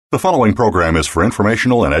The following program is for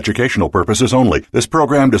informational and educational purposes only. This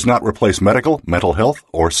program does not replace medical, mental health,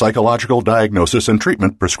 or psychological diagnosis and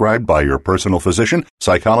treatment prescribed by your personal physician,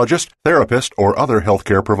 psychologist, therapist, or other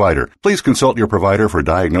healthcare provider. Please consult your provider for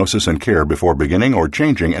diagnosis and care before beginning or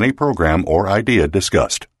changing any program or idea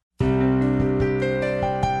discussed.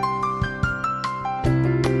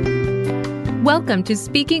 Welcome to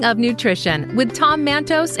Speaking of Nutrition with Tom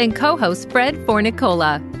Mantos and co-host Fred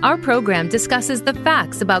Fornicola. Our program discusses the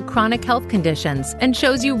facts about chronic health conditions and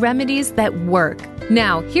shows you remedies that work.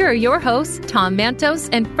 Now, here are your hosts, Tom Mantos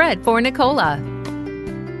and Fred Fornicola.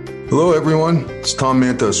 Hello, everyone. It's Tom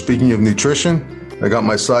Mantos, Speaking of Nutrition. I got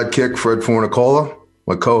my sidekick, Fred Fornicola,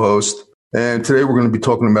 my co-host, and today we're going to be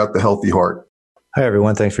talking about the healthy heart. Hi,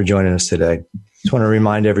 everyone. Thanks for joining us today. Just want to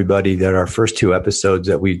remind everybody that our first two episodes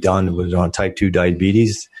that we've done was on type 2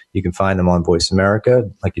 diabetes. You can find them on Voice America,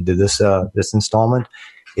 like you did this installment.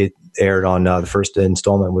 It aired on the first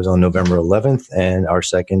installment was on November 11th, and our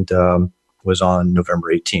second was on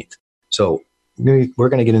November 18th. So we're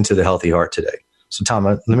going to get into the healthy heart today. So, Tom,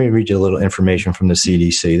 let me read you a little information from the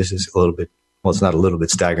CDC. This is a little bit, well, it's not a little bit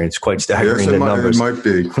staggering. It's quite staggering, the numbers. It might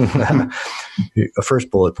be. A first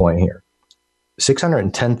bullet point here.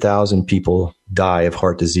 610,000 people die of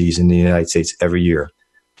heart disease in the United States every year.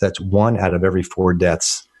 That's 1 out of every 4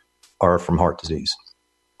 deaths are from heart disease.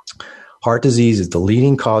 Heart disease is the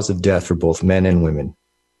leading cause of death for both men and women.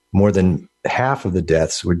 More than half of the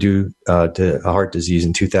deaths were due to heart disease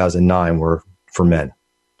in 2009 were for men.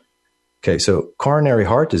 Okay, so coronary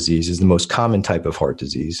heart disease is the most common type of heart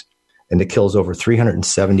disease, and it kills over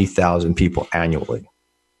 370,000 people annually.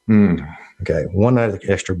 Okay, one other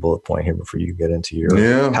extra bullet point here before you get into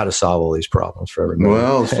your how to solve all these problems for everybody.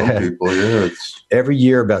 Well, some people, Every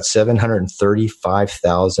year, about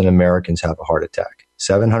 735,000 Americans have a heart attack.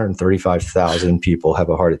 735,000 people have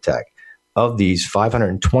a heart attack. Of these,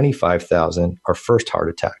 525,000 are first heart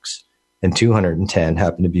attacks, and 210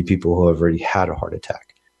 happen to be people who have already had a heart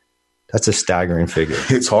attack. That's a staggering figure.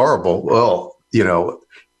 It's horrible. Well, a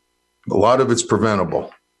lot of it's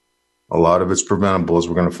preventable. A lot of it's preventable, as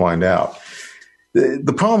we're going to find out.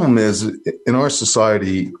 The problem is, in our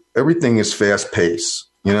society, everything is fast paced.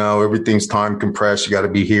 Everything's time compressed. You got to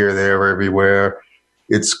be here, there, everywhere.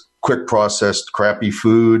 It's quick processed, crappy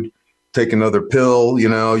food. Take another pill.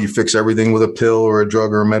 You fix everything with a pill or a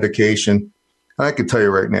drug or a medication. I can tell you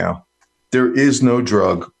right now, there is no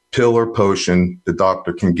drug, pill, or potion the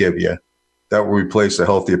doctor can give you that will replace a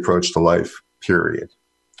healthy approach to life, period.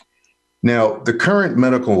 Now, the current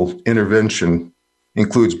medical intervention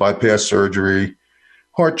includes bypass surgery,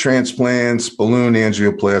 heart transplants, balloon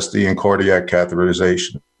angioplasty, and cardiac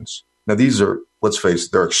catheterizations. Now, these are, let's face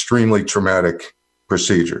it, they're extremely traumatic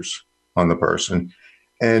procedures on the person.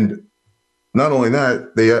 And not only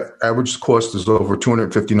that, the average cost is over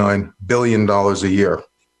 $259 billion a year.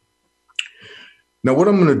 Now, what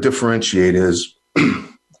I'm going to differentiate is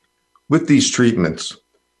with these treatments,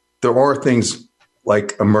 there are things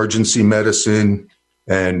like emergency medicine,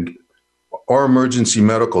 and our emergency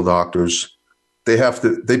medical doctors, they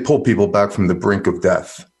pull people back from the brink of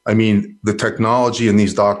death. I mean, the technology in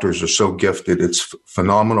these doctors are so gifted. It's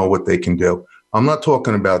phenomenal what they can do. I'm not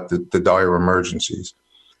talking about the dire emergencies.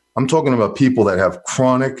 I'm talking about people that have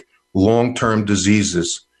chronic, long-term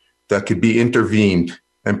diseases that could be intervened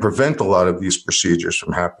and prevent a lot of these procedures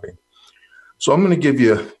from happening. So I'm going to give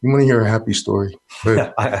you want to hear a happy story?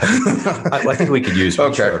 I think we could use one.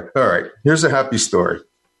 Okay. Sure. All right. Here's a happy story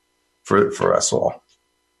for us all.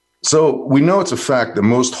 So we know it's a fact that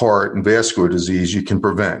most heart and vascular disease you can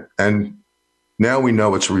prevent. And now we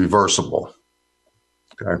know it's reversible.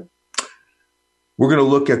 Okay. We're going to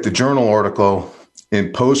look at the journal article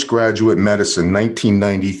in Postgraduate Medicine,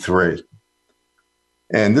 1993.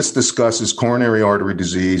 And this discusses coronary artery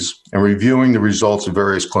disease and reviewing the results of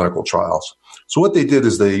various clinical trials. So what they did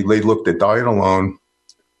is they looked at diet alone,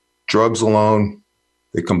 drugs alone,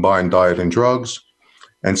 they combined diet and drugs,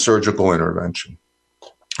 and surgical intervention.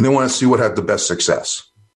 And they want to see what had the best success.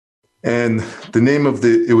 And the name of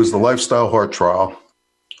it was the Lifestyle Heart Trial.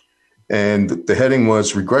 And the heading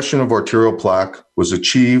was Regression of Arterial Plaque was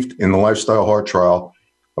achieved in the Lifestyle Heart Trial,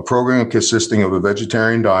 a program consisting of a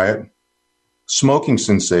vegetarian diet, smoking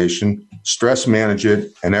cessation, stress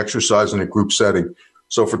management, and exercise in a group setting.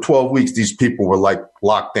 So for 12 weeks, these people were like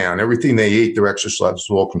locked down. Everything they ate, their exercise was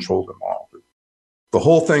all controlled and monitored. The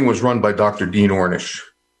whole thing was run by Dr. Dean Ornish.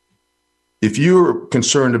 If you're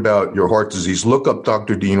concerned about your heart disease, look up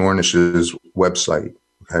Dr. Dean Ornish's website,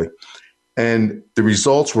 okay? And the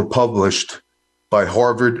results were published by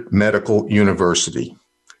Harvard Medical University.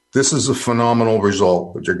 This is a phenomenal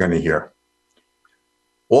result that you're going to hear.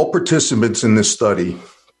 All participants in this study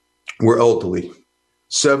were elderly,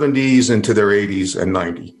 70s into their 80s and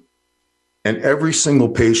 90. And every single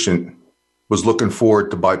patient was looking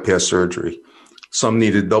forward to bypass surgery. Some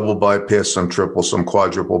needed double bypass, some triple, some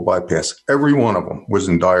quadruple bypass. Every one of them was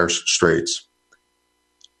in dire straits.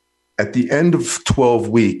 At the end of 12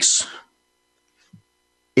 weeks,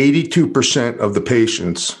 82% of the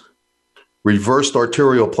patients reversed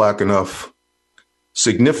arterial plaque enough,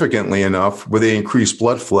 significantly enough, where they increased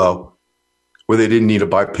blood flow, where they didn't need a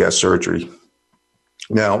bypass surgery.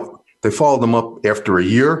 Now, they followed them up after a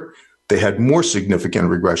year. They had more significant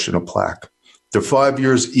regression of plaque. To 5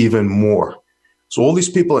 years, even more. So all these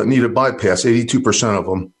people that needed bypass, 82% of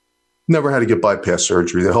them, never had to get bypass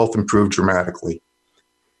surgery. Their health improved dramatically.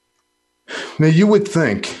 Now, you would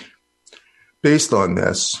think, based on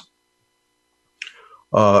this,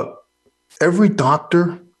 every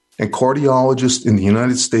doctor and cardiologist in the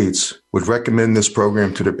United States would recommend this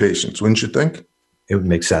program to their patients, wouldn't you think? It would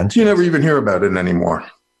make sense. You never even hear about it anymore,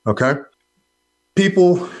 okay?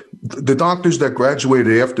 People, the doctors that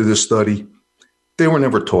graduated after this study, they were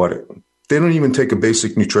never taught it. They don't even take a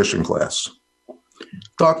basic nutrition class.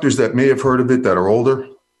 Doctors that may have heard of it that are older,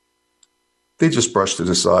 they just brushed it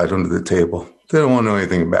aside under the table. They don't want to know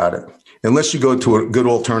anything about it. Unless you go to a good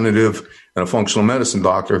alternative and a functional medicine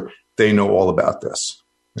doctor, they know all about this.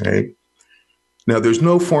 Right? Now, there's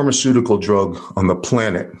no pharmaceutical drug on the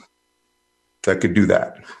planet that could do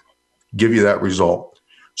that, give you that result.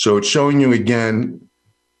 So it's showing you again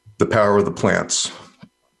the power of the plants.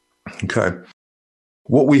 Okay.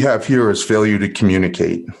 What we have here is failure to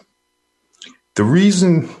communicate. The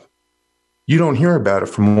reason you don't hear about it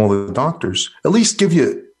from all the doctors, at least give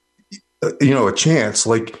you, a chance,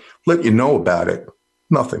 like let you know about it.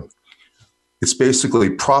 Nothing. It's basically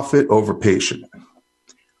profit over patient.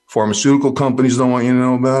 Pharmaceutical companies don't want you to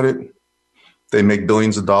know about it. They make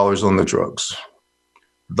billions of dollars on the drugs.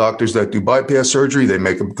 Doctors that do bypass surgery, they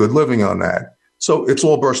make a good living on that. So it's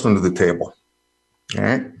all brushed under the table. All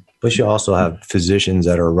right. But you also have physicians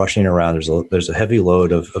that are rushing around. There's a heavy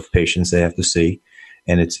load of patients they have to see,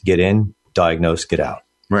 and it's get in, diagnose, get out.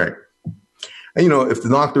 Right. And, if the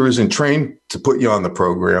doctor isn't trained to put you on the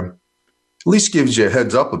program, at least gives you a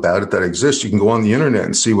heads up about it that exists. You can go on the internet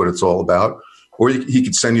and see what it's all about. Or he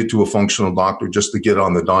could send you to a functional doctor just to get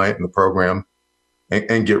on the diet and the program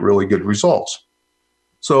and get really good results.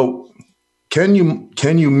 So can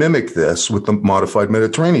you mimic this with the modified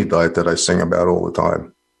Mediterranean diet that I sing about all the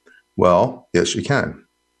time? Well, yes, you can.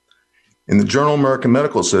 In the Journal of American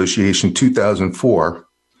Medical Association 2004,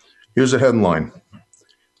 here's a headline.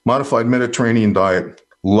 Modified Mediterranean diet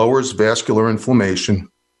lowers vascular inflammation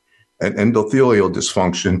and endothelial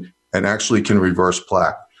dysfunction and actually can reverse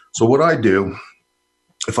plaque. So what I do,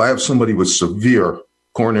 if I have somebody with severe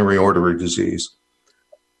coronary artery disease,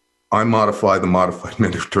 I modify the modified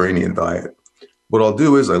Mediterranean diet. What I'll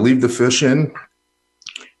do is I leave the fish in,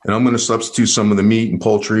 and I'm going to substitute some of the meat and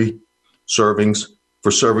poultry servings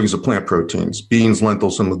for servings of plant proteins, beans,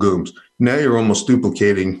 lentils, and legumes. Now you're almost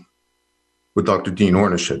duplicating what Dr. Dean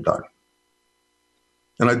Ornish had done.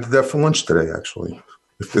 And I did that for lunch today, actually.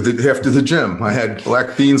 After the gym, I had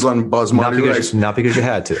black beans on basmati rice. Not because you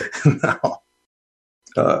had to.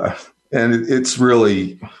 No. And it's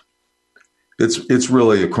really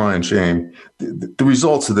a crying shame. The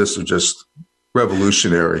results of this are just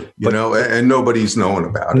revolutionary, and nobody's knowing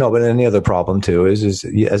about it. No, but then the other problem too is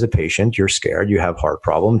as a patient, you're scared, you have heart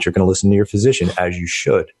problems, you're going to listen to your physician as you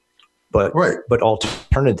should. But right. But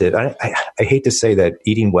alternative, I hate to say that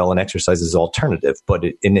eating well and exercise is alternative, but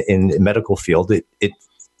in the medical field, it's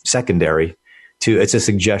secondary to, it's a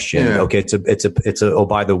suggestion. Yeah. Okay, it's a oh,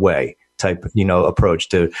 by the way type approach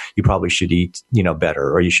to, you probably should eat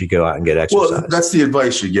better, or you should go out and get exercise. Well, that's the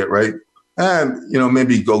advice you get, right? And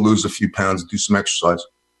maybe go lose a few pounds and do some exercise.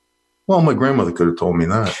 Well, my grandmother could have told me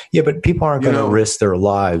that. Yeah, but people aren't going to risk their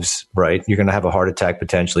lives, right? You're going to have a heart attack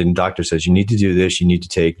potentially, and the doctor says you need to do this, you need to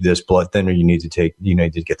take this blood thinner, you need to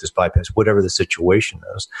get this bypass, whatever the situation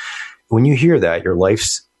is. When you hear that, your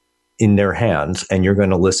life's in their hands, and you're going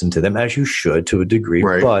to listen to them, as you should to a degree.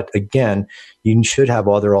 Right. But again, you should have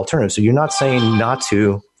other alternatives. So you're not saying not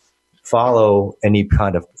to follow any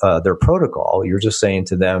kind of their protocol. You're just saying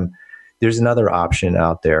to them, there's another option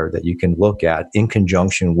out there that you can look at in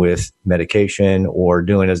conjunction with medication or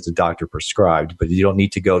doing as the doctor prescribed, but you don't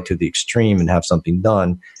need to go to the extreme and have something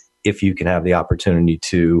done if you can have the opportunity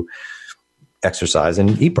to exercise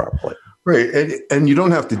and eat properly. Right. And you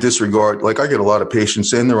don't have to disregard, like I get a lot of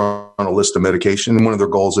patients in, they're on a list of medication, and one of their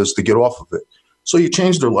goals is to get off of it. So you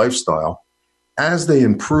change their lifestyle. As they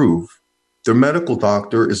improve, their medical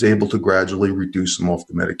doctor is able to gradually reduce them off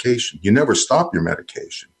the medication. You never stop your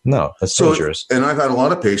medication. No, that's dangerous. And I've had a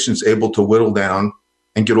lot of patients able to whittle down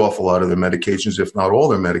and get off a lot of their medications, if not all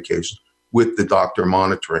their medications, with the doctor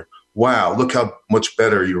monitoring. Wow, look how much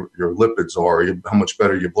better your lipids are, how much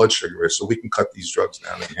better your blood sugar is, so we can cut these drugs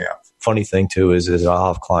down in half. Funny thing, too, is I'll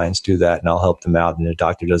have clients do that, and I'll help them out, and the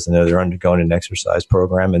doctor doesn't know they're undergoing an exercise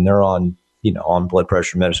program, and they're on blood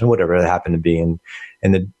pressure medicine, whatever it happened to be, and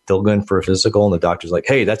then they'll go in for a physical, and the doctor's like,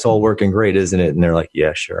 hey, that's all working great, isn't it? And they're like,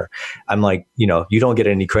 yeah, sure. I'm like, you don't get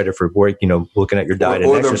any credit for work, looking at your diet or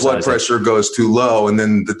and their exercise. blood pressure goes too low, and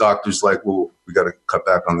then the doctor's like, well, we got to cut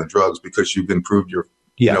back on the drugs because you've improved your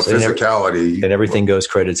physicality. And everything goes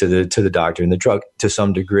credit to the doctor and the drug to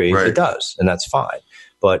some degree. Right. It does, and that's fine.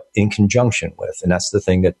 But in conjunction with, and that's the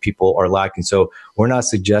thing that people are lacking. So we're not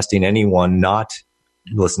suggesting anyone not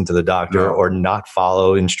listen to the doctor or not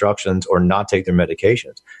follow instructions or not take their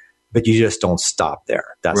medications. But you just don't stop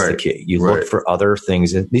there. That's the key. You look for other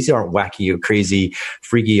things. And these aren't wacky or crazy,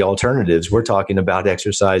 freaky alternatives. We're talking about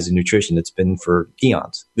exercise and nutrition. It's been for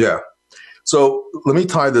eons. Yeah. So let me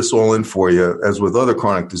tie this all in for you. As with other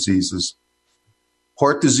chronic diseases,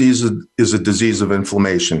 heart disease is a disease of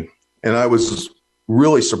inflammation. And I was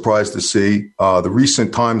really surprised to see the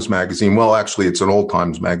recent Times magazine. Well, actually, it's an old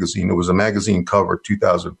Times magazine. It was a magazine cover,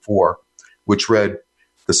 2004, which read,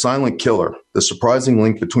 "The Silent Killer, the surprising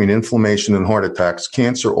link between inflammation and heart attacks,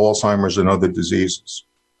 cancer, Alzheimer's, and other diseases."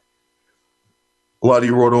 A lot of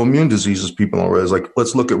your autoimmune diseases, people don't realize, like,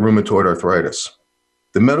 let's look at rheumatoid arthritis.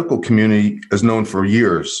 The medical community has known for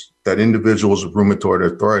years that individuals with rheumatoid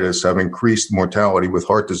arthritis have increased mortality with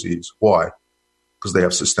heart disease. Why? Because they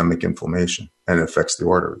have systemic inflammation and it affects the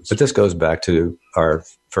arteries. But this goes back to our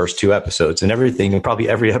first two episodes and everything, and probably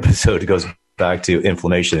every episode goes back to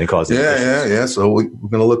inflammation and causing. Yeah. So we're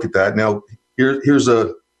going to look at that. Now, here's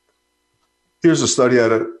a study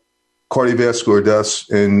out of cardiovascular deaths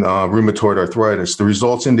in rheumatoid arthritis. The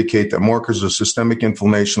results indicate that markers of systemic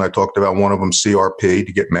inflammation, I talked about one of them, CRP,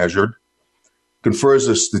 to get measured, confers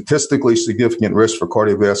a statistically significant risk for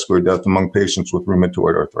cardiovascular death among patients with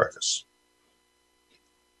rheumatoid arthritis.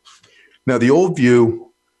 Now, the old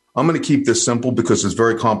view, I'm going to keep this simple because it's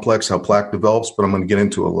very complex how plaque develops, but I'm going to get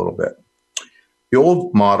into it a little bit. The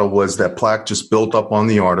old model was that plaque just built up on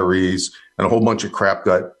the arteries and a whole bunch of crap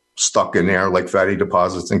got stuck in there, like fatty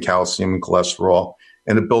deposits and calcium and cholesterol,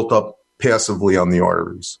 and it built up passively on the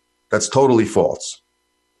arteries. That's totally false.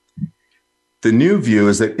 The new view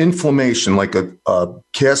is that inflammation, like a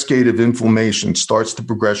cascade of inflammation, starts the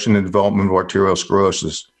progression and development of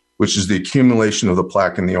arteriosclerosis, which is the accumulation of the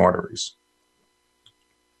plaque in the arteries.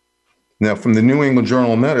 Now, from the New England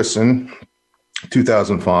Journal of Medicine,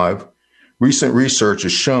 2005, recent research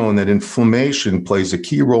has shown that inflammation plays a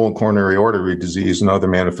key role in coronary artery disease and other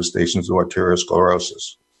manifestations of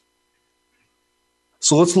arteriosclerosis.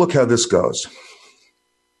 So let's look how this goes.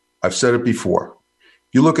 I've said it before.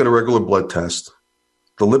 You look at a regular blood test,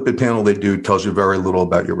 the lipid panel they do tells you very little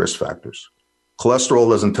about your risk factors. Cholesterol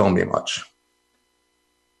doesn't tell me much.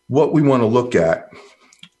 What we want to look at,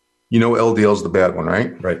 LDL is the bad one,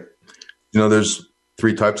 right? Right. There's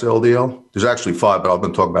 3 types of LDL. There's actually 5, but I'm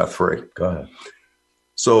going to talk about 3. Go ahead.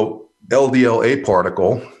 So LDL A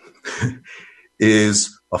particle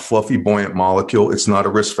is a fluffy, buoyant molecule. It's not a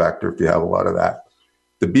risk factor if you have a lot of that.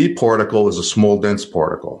 The B particle is a small, dense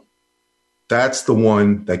particle. That's the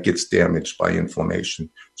one that gets damaged by inflammation.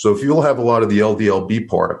 So if you'll have a lot of the LDL B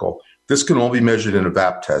particle, this can all be measured in a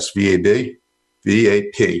VAP test, VAP,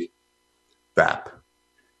 VAP.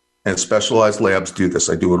 And specialized labs do this.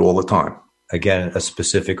 I do it all the time. Again, a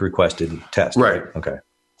specific requested test. Right. Okay.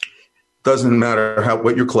 Doesn't matter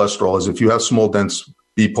what your cholesterol is. If you have small, dense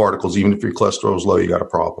B particles, even if your cholesterol is low, you got a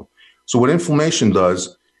problem. So what inflammation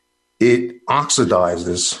does, it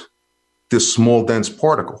oxidizes this small, dense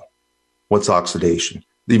particle. What's oxidation?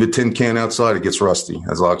 Leave a tin can outside, it gets rusty.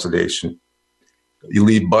 That's oxidation. You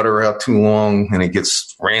leave butter out too long and it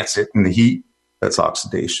gets rancid in the heat. That's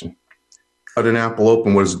oxidation. Cut an apple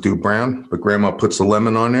open, what does it do? Brown. But grandma puts a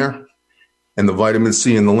lemon on there, and the vitamin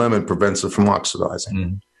C in the lemon prevents it from oxidizing.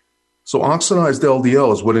 Mm. So oxidized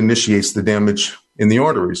LDL is what initiates the damage in the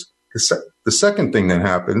arteries. The second thing that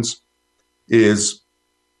happens is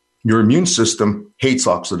your immune system hates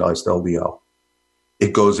oxidized LDL.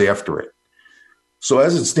 It goes after it. So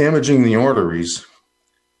as it's damaging the arteries,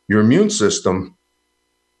 your immune system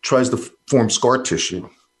tries to form scar tissue,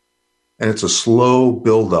 and it's a slow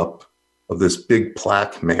buildup of this big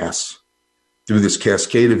plaque mass through this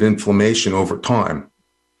cascade of inflammation over time.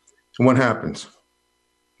 So what happens?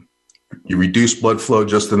 You reduce blood flow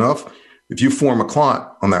just enough. If you form a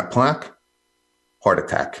clot on that plaque, heart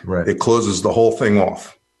attack. Right. It closes the whole thing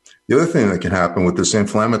off. The other thing that can happen with this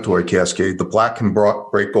inflammatory cascade, the plaque can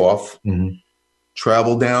break off,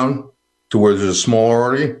 travel down to where there's a small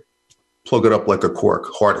artery, plug it up like a cork,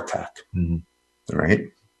 heart attack. All right.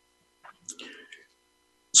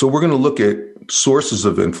 So we're going to look at sources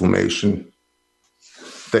of inflammation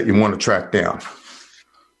that you want to track down.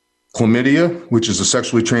 Chlamydia, which is a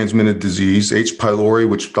sexually transmitted disease. H. pylori,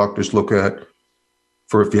 which doctors look at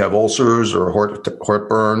for if you have ulcers or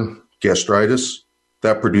heartburn, gastritis,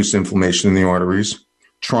 that produce inflammation in the arteries.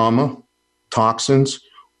 Trauma, toxins,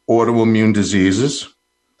 autoimmune diseases,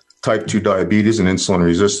 type 2 diabetes and insulin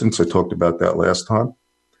resistance. I talked about that last time.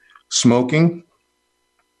 Smoking,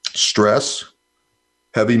 stress,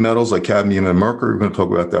 heavy metals like cadmium and mercury. We're going to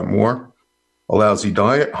talk about that more. A lousy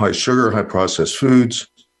diet, high sugar, high processed foods,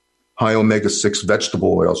 high omega-6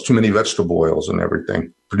 vegetable oils, too many vegetable oils and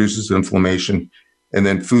everything, produces inflammation, and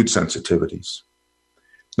then food sensitivities.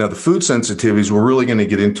 Now, the food sensitivities we're really going to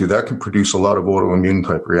get into, that can produce a lot of autoimmune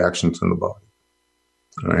type reactions in the body.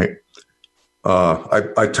 All right.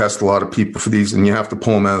 I test a lot of people for these, and you have to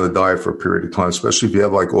pull them out of the diet for a period of time, especially if you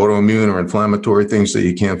have like autoimmune or inflammatory things that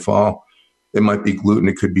you can't follow. It might be gluten.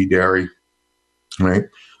 It could be dairy. Right.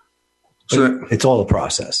 So it's all a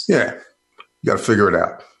process. Yeah. You got to figure it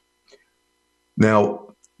out.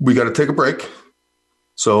 Now, we got to take a break.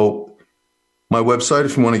 So my website,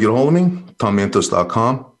 if you want to get a hold of me,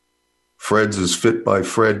 tommantos.com. Fred's is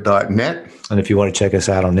fitbyfred.net. And if you want to check us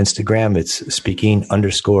out on Instagram, it's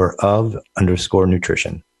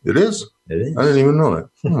speaking_of_nutrition. It is? It is. I didn't even know that.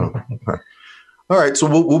 Oh, okay. All right. So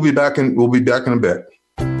we'll be back in a bit.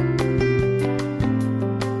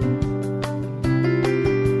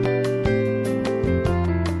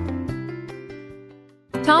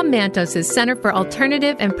 Tom Mantos' Center for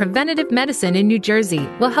Alternative and Preventative Medicine in New Jersey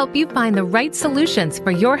will help you find the right solutions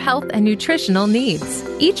for your health and nutritional needs.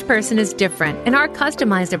 Each person is different, and our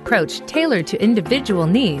customized approach, tailored to individual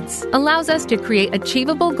needs, allows us to create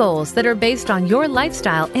achievable goals that are based on your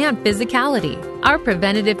lifestyle and physicality. Our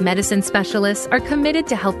preventative medicine specialists are committed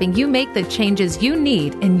to helping you make the changes you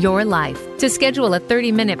need in your life. To schedule a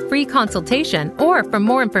 30-minute free consultation or for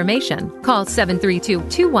more information, call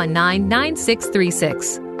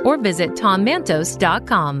 732-219-9636 or visit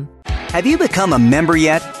tommantos.com. Have you become a member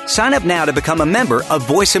yet? Sign up now to become a member of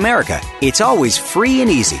Voice America. It's always free and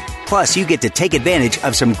easy. Plus, you get to take advantage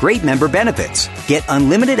of some great member benefits. Get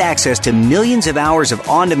unlimited access to millions of hours of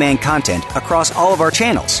on-demand content across all of our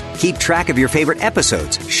channels. Keep track of your favorite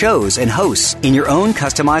episodes, shows, and hosts in your own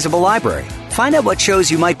customizable library. Find out what shows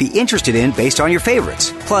you might be interested in based on your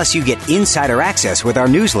favorites. Plus, you get insider access with our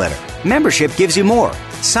newsletter. Membership gives you more.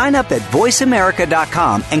 Sign up at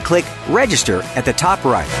voiceamerica.com and click register at the top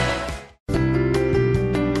right.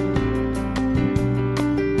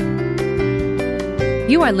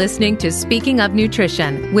 You are listening to Speaking of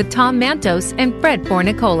Nutrition with Tom Mantos and Fred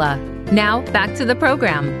Fornicola. Now, back to the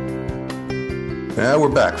program. Yeah, we're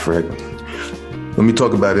back, Fred. Let me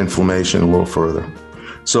talk about inflammation a little further.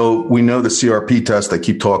 So we know the CRP test I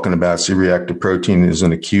keep talking about, C-reactive protein, is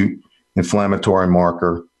an acute inflammatory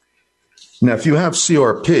marker. Now, if you have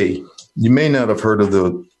CRP, you may not have heard of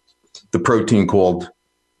the protein called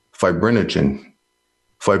fibrinogen.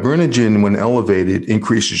 Fibrinogen, when elevated,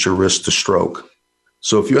 increases your risk to stroke.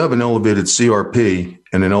 So if you have an elevated CRP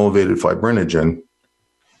and an elevated fibrinogen,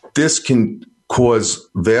 this can cause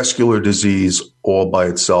vascular disease all by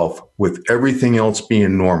itself with everything else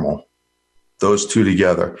being normal. Those two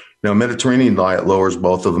together. Now, Mediterranean diet lowers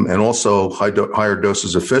both of them, and also higher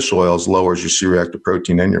doses of fish oils lowers your C-reactive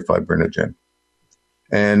protein and your fibrinogen.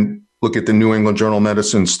 And look at the New England Journal of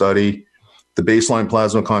Medicine study. The baseline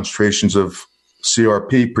plasma concentrations of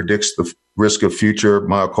CRP predicts the risk of future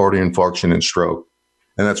myocardial infarction and stroke.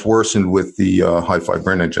 And that's worsened with the high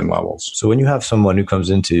fibrinogen levels. So when you have someone who comes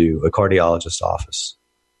into a cardiologist's office,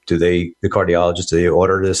 do they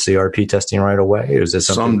order the CRP testing right away? Or is this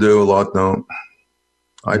something? Some do, a lot don't.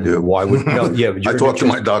 I do. Why would I talk to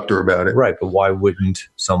my doctor about it. Right, but why wouldn't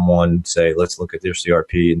someone say, let's look at their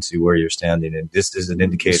CRP and see where you're standing? And this is an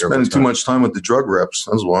indicator. Spending too much time with the drug reps.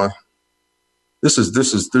 That's why.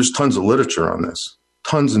 There's tons of literature on this.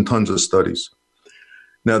 Tons and tons of studies.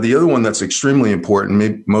 Now, the other one that's extremely important,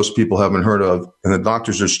 maybe most people haven't heard of, and the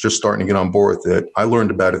doctors are just starting to get on board with it. I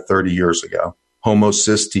learned about it 30 years ago.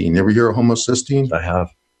 Homocysteine. You ever hear of homocysteine? I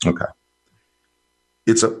have. Okay.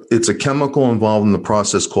 It's a chemical involved in the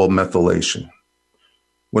process called methylation.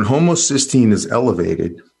 When homocysteine is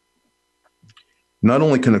elevated, not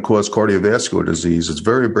only can it cause cardiovascular disease, it's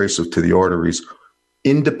very abrasive to the arteries,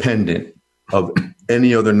 independent of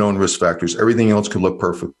any other known risk factors. Everything else could look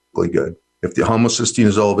perfectly good. If the homocysteine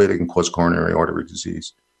is elevated, it can cause coronary artery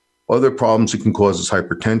disease. Other problems it can cause is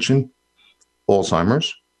hypertension,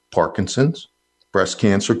 Alzheimer's, Parkinson's, breast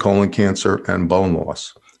cancer, colon cancer, and bone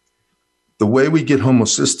loss. The way we get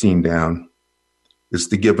homocysteine down is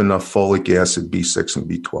to give enough folic acid, B6 and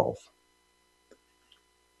B12.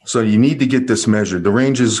 So you need to get this measured. The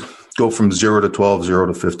ranges go from 0 to 12, 0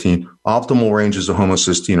 to 15. Optimal ranges of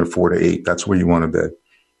homocysteine are 4 to 8. That's where you want to be.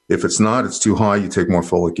 If it's not, it's too high, you take more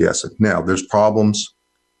folic acid. Now, there's problems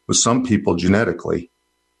with some people genetically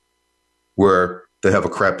where they have a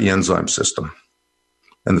crappy enzyme system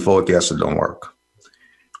and the folic acid don't work.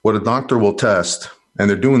 What a doctor will test, and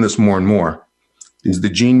they're doing this more and more, is the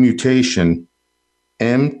gene mutation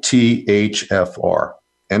MTHFR.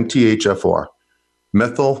 MTHFR,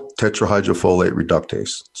 methyl tetrahydrofolate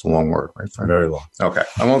reductase. It's a long word, right? Very long. Okay.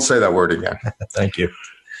 I won't say that word again. Thank you.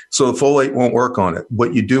 So the folate won't work on it.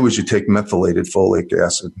 What you do is you take methylated folic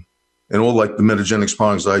acid. And all like the Metagenics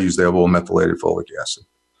products I use, they have all methylated folic acid.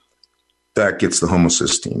 That gets the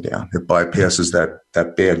homocysteine down. It bypasses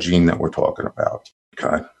that bad gene that we're talking about.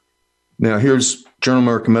 Okay. Now here's Journal of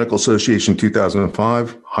American Medical Association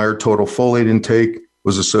 2005. Higher total folate intake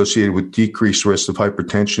was associated with decreased risk of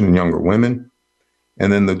hypertension in younger women.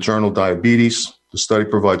 And then the journal Diabetes, the study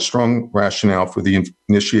provides strong rationale for the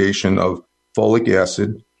initiation of folic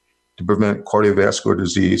acid to prevent cardiovascular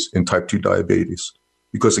disease in type 2 diabetes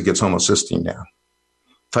because it gets homocysteine down.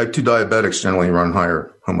 Type 2 diabetics generally run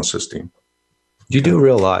higher homocysteine. You do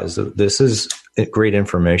realize that this is great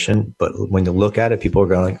information, but when you look at it, people are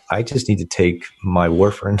going like, I just need to take my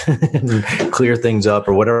warfarin and clear things up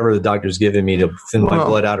or whatever the doctor's giving me to thin my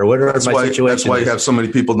blood out or whatever my situation That's why you have so many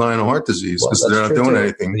people dying of heart disease because they're not doing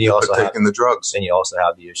anything. They're taking the drugs. And you also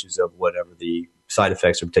have the issues of whatever the side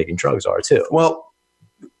effects of taking drugs are too. Well,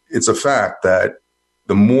 it's a fact that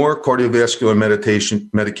the more cardiovascular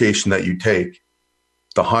medication that you take,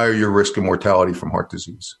 the higher your risk of mortality from heart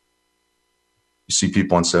disease. You see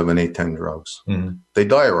people on 7, 8, 10 drugs. Mm-hmm. They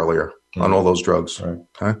die earlier on all those drugs. Right.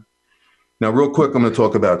 Okay. Now, real quick, I'm going to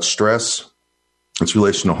talk about stress, its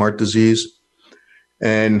relation to heart disease.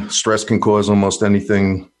 And stress can cause almost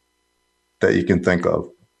anything that you can think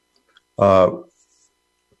of.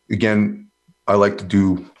 Again, I like to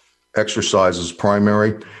do exercise as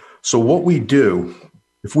primary. So what we do,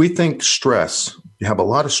 if we think stress, you have a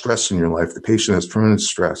lot of stress in your life, the patient has tremendous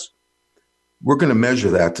stress, we're going to measure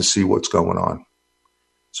that to see what's going on.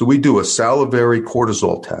 So we do a salivary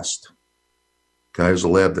cortisol test. Okay, there's a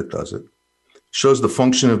lab that does it. Shows the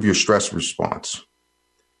function of your stress response.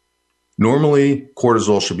 Normally,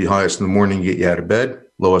 cortisol should be highest in the morning to get you out of bed,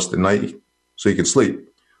 lowest at night so you can sleep.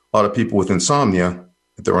 A lot of people with insomnia,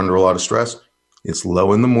 if they're under a lot of stress, it's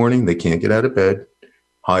low in the morning, they can't get out of bed.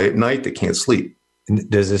 High at night, they can't sleep.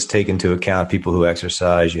 Does this take into account people who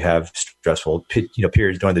exercise? You have stressful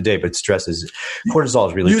periods during the day, but stress is cortisol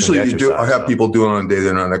is released. Usually, you do. I have people do it on a day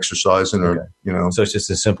they're not exercising, or So it's just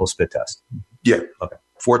a simple spit test. Yeah. Okay.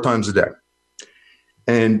 4 times a day.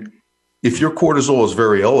 And if your cortisol is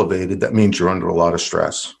very elevated, that means you're under a lot of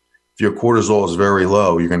stress. If your cortisol is very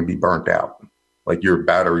low, you're going to be burnt out, like your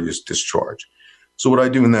battery is discharged. So what I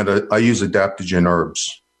do in that, I use adaptogen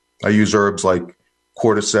herbs. I use herbs like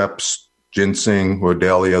cordyceps, ginseng,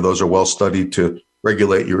 rhodiola. Those are well studied to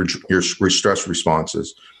regulate your stress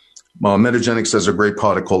responses. Metagenics has a great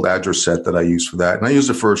product called Adrocet that I use for that. And I use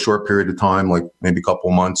it for a short period of time, like maybe a couple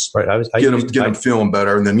of months. Right. Get them feeling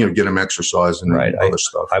better and then, get them exercising and other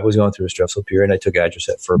stuff. I was going through a stressful period and I took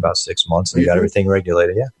Adrocet for about 6 months and got everything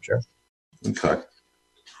regulated. Yeah, sure. Okay.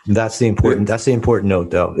 That's the important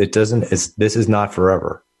note though. This is not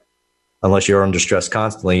forever. Unless you're under stress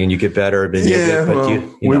constantly and you get better.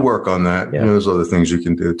 We work on that. Yeah. There's other things you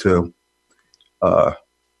can do too.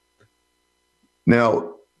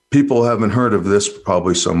 Now, people haven't heard of this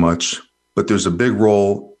probably so much, but there's a big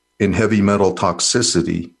role in heavy metal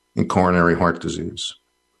toxicity in coronary heart disease,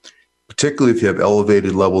 particularly if you have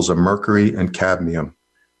elevated levels of mercury and cadmium.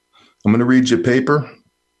 I'm going to read you a paper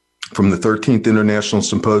from the 13th International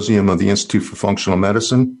Symposium of the Institute for Functional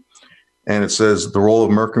Medicine. And it says the role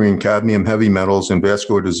of mercury and cadmium heavy metals in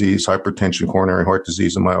vascular disease, hypertension, coronary heart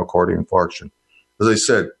disease, and myocardial infarction. As I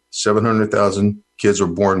said, 700,000 kids were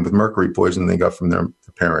born with mercury poisoning they got from their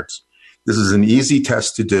parents. This is an easy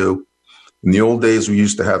test to do. In the old days, we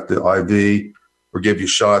used to have to IV or give you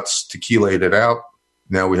shots to chelate it out.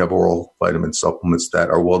 Now we have oral vitamin supplements that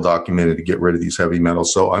are well documented to get rid of these heavy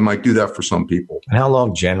metals. So I might do that for some people. And how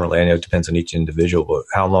long generally, I know it depends on each individual, but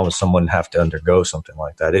how long does someone have to undergo something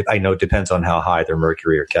like that? I know it depends on how high their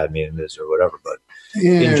mercury or cadmium is or whatever, but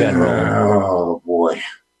in general. Oh, boy.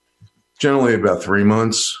 Generally about 3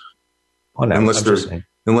 months. Oh, no, unless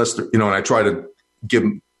unless, and I try to give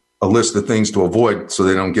them a list of things to avoid so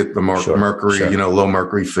they don't get the mercury, low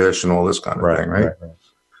mercury fish and all this kind of thing, right?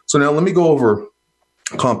 So now let me go over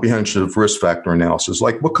comprehensive risk factor analysis.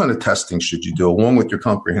 Like, what kind of testing should you do along with your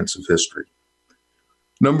comprehensive history?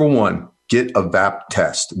 Number one, get a VAP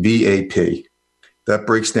test, VAP. That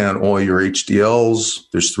breaks down all your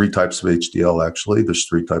HDLs. There's 3 types of HDL, actually. There's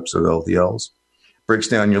 3 types of LDLs. Breaks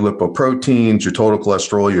down your lipoproteins, your total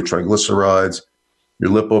cholesterol, your triglycerides,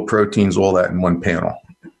 your lipoproteins, all that in one panel.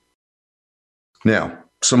 Now,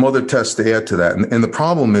 some other tests to add to that. And the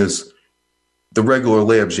problem is the regular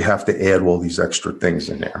labs, you have to add all these extra things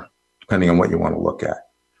in there, depending on what you want to look at.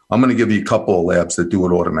 I'm going to give you a couple of labs that do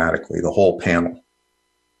it automatically, the whole panel.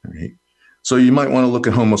 All right. So you might want to look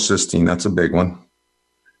at homocysteine. That's a big one.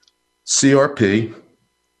 CRP,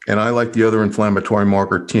 and I like the other inflammatory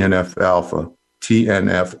marker, TNF-alpha,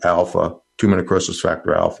 2 necrosis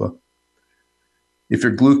factor alpha. If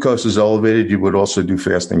your glucose is elevated, you would also do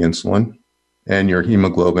fasting insulin, and your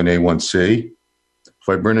hemoglobin A1C.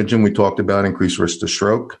 Fibrinogen, we talked about, increased risk to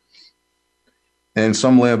stroke. And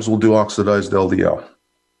some labs will do oxidized LDL.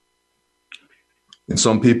 And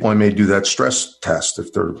some people, I may do that stress test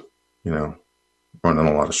if they're, running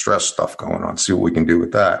a lot of stress stuff going on, see what we can do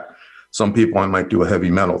with that. Some people, I might do a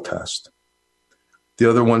heavy metal test. The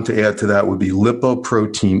other one to add to that would be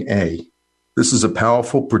lipoprotein A. This is a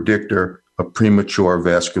powerful predictor of premature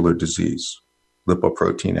vascular disease,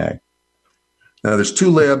 lipoprotein A. Now, there's 2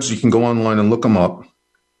 labs. You can go online and look them up.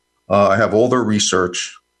 I have all their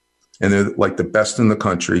research, and they're like the best in the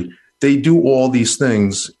country. They do all these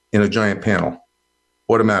things in a giant panel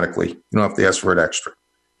automatically. You don't have to ask for it extra.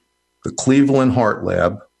 The Cleveland Heart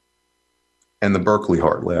Lab and the Berkeley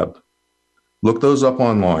Heart Lab. Look those up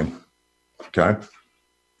online. Okay.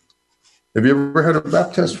 Have you ever had a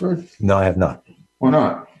VAP test, Fred? No, I have not. Why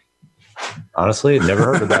not? Honestly, I've never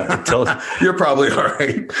heard of that until. You're probably all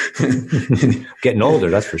right. Getting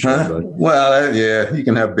older, that's for sure. But. Well, yeah, you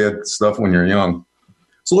can have bad stuff when you're young.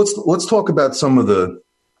 So let's talk about some of the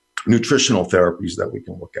nutritional therapies that we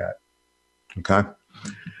can look at. Okay.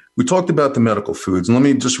 We talked about the medical foods, and let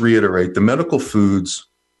me just reiterate: the medical foods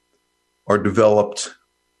are developed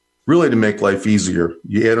really to make life easier.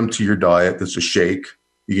 You add them to your diet. It's a shake.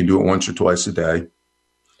 You can do it once or twice a day.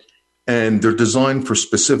 And they're designed for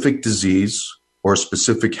specific disease or a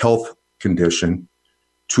specific health condition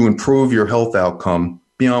to improve your health outcome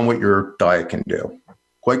beyond what your diet can do,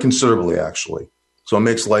 quite considerably, actually. So it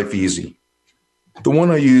makes life easy. The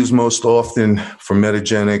one I use most often for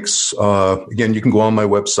Metagenics, again, you can go on my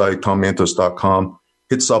website, tommantos.com,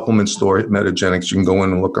 hit supplement store, hit Metagenics. You can go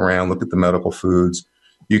in and look around, look at the medical foods.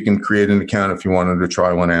 You can create an account if you wanted to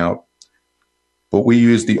try one out. But we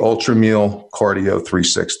use the Ultra Meal Cardio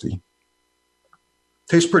 360.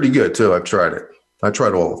 Tastes pretty good, too. I've tried it. I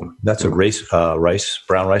tried all of them. That's a brown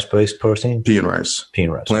rice-based protein? Pea and rice.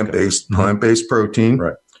 Plant-based, okay. Plant-based protein.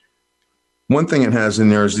 Right. One thing it has in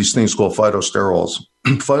there is these things called phytosterols.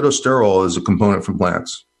 Phytosterol is a component from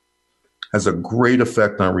plants. Has a great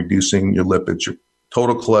effect on reducing your lipids, your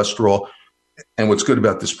total cholesterol. And what's good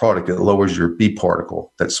about this product, it lowers your B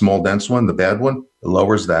particle, that small, dense one, the bad one. It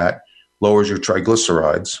lowers that, lowers your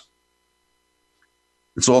triglycerides.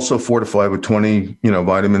 It's also fortified with 20,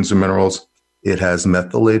 vitamins and minerals. It has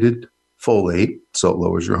methylated folate, so it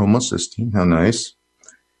lowers your homocysteine. How nice.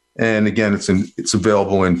 And again, it's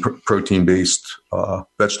available in protein-based,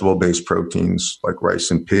 vegetable-based proteins like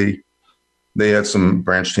rice and pea. They add some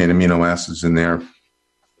branched-chain amino acids in there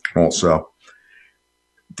also.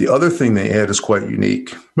 The other thing they add is quite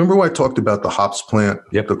unique. Remember when I talked about the hops plant?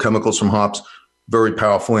 Yep. The chemicals from hops, very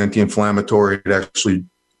powerful anti-inflammatory. It actually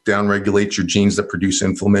downregulates your genes that produce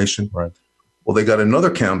inflammation. Right. Well, they got another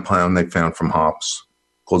compound they found from hops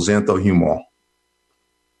called xanthohumol.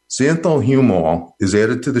 Xanthohumol is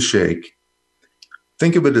added to the shake.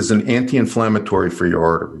 Think of it as an anti-inflammatory for your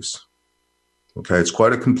arteries. Okay, it's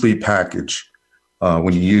quite a complete package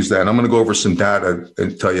when you use that. And I'm going to go over some data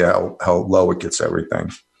and tell you how low it gets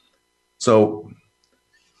everything. So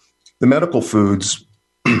the medical foods,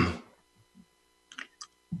 I'm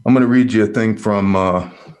going to read you a thing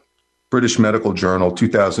from British Medical Journal,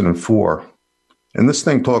 2004. And this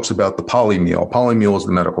thing talks about the polymeal. Polymeal is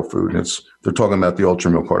the medical food. And they're talking about the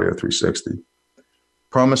Ultra Meal Cardio 360.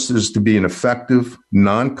 Promises to be an effective,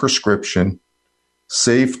 non-prescription,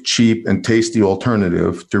 safe, cheap, and tasty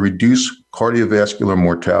alternative to reduce cardiovascular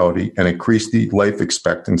mortality and increase the life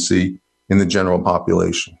expectancy in the general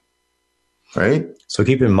population. Right? So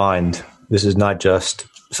keep in mind, this is not just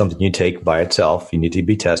something you take by itself. You need to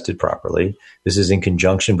be tested properly. This is in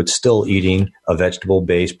conjunction with still eating a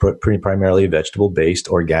vegetable-based, pretty primarily a vegetable-based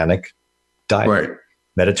organic diet. Right.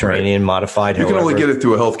 Mediterranean modified. You can only get it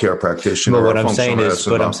through a healthcare practitioner. But what I'm saying is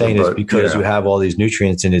because you have all these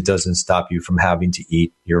nutrients in it, doesn't stop you from having to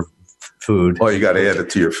eat your food. Well, you got to add it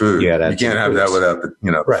to your food. You can't have that without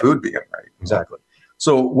the food being right. Exactly.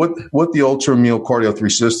 So what the Ultra Meal Cardio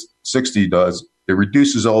 360 does, it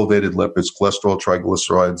reduces elevated lipids, cholesterol,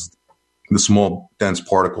 triglycerides, the small dense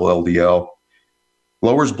particle LDL,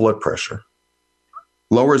 lowers blood pressure,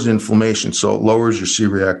 lowers inflammation, so it lowers your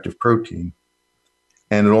C-reactive protein,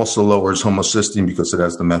 and it also lowers homocysteine because it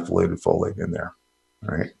has the methylated folate in there.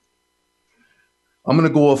 All right. I'm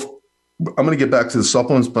going to get back to the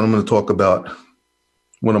supplements, but I'm going to talk about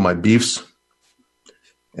one of my beefs.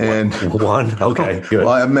 And one? Okay, good.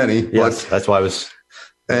 Well, I have many. Yes, that's why I was.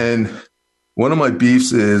 And one of my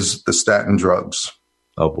beefs is the statin drugs.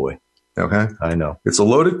 Oh, boy. Okay. I know. It's a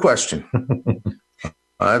loaded question.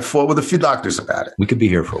 I've fought with a few doctors about it. We could be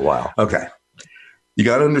here for a while. Okay. You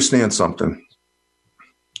got to understand something.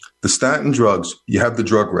 The statin drugs, you have the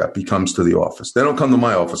drug rep. He comes to the office. They don't come to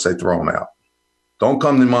my office. They throw them out. Don't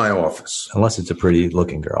come to my office. Unless it's a pretty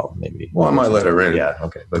looking girl, maybe. Well, I might let her in. Yeah,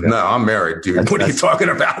 okay. No, I'm married, dude. What are you talking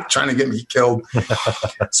about? Trying to get me killed.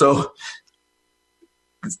 So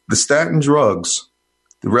the statin drugs,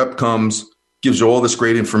 the rep comes, gives you all this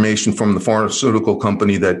great information from the pharmaceutical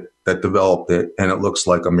company that developed it, and it looks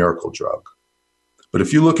like a miracle drug. But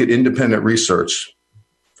if you look at independent research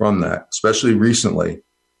from that, especially recently,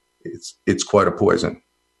 it's quite a poison,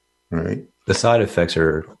 right? The side effects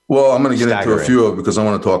are well. I'm going to get into a few of it because I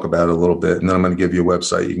want to talk about it a little bit, and then I'm going to give you a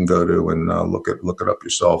website you can go to and look it up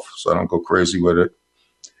yourself, so I don't go crazy with it.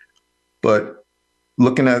 But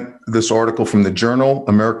looking at this article from the Journal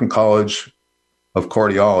American College of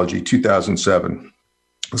Cardiology, 2007,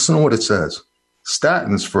 listen to what it says.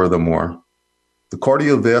 Statins, furthermore, the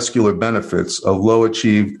cardiovascular benefits of low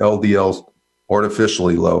achieved LDL,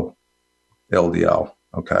 artificially low LDL,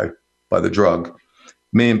 okay, by the drug,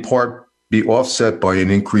 may in part be offset by an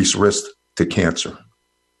increased risk to cancer.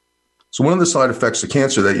 So one of the side effects of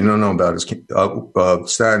cancer that you don't know about is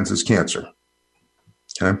statins is cancer.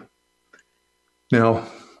 Okay. Now,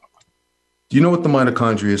 do you know what the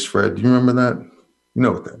mitochondria is, Fred? Do you remember that? You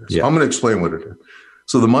know what that is. Yeah. I'm going to explain what it is.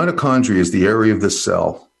 So the mitochondria is the area of the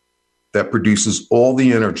cell that produces all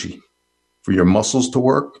the energy for your muscles to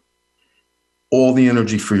work, all the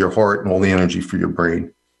energy for your heart, and all the energy for your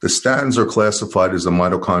brain. The statins are classified as a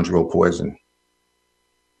mitochondrial poison.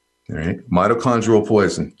 All right, mitochondrial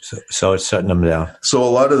poison. So it's shutting them down. So a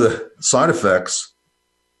lot of the side effects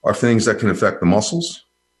are things that can affect the muscles,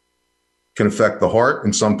 can affect the heart.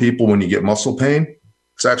 And some people, when you get muscle pain,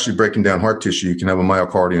 it's actually breaking down heart tissue. You can have a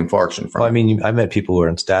myocardial infarction from it. I mean, I met people who are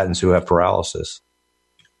on statins who have paralysis.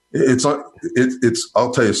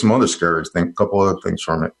 I'll tell you some other scary things, a couple other things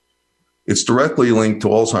from it. It's directly linked to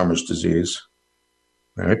Alzheimer's disease.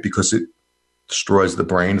 All right, because it destroys the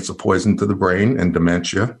brain. It's a poison to the brain and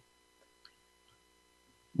dementia.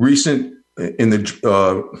 Recent in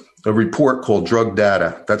a report called Drug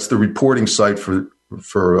Data, that's the reporting site for the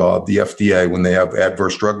FDA when they have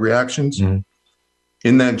adverse drug reactions. Mm-hmm.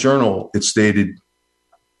 In that journal, it stated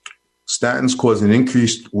statins cause an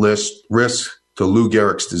increased risk to Lou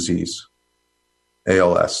Gehrig's disease,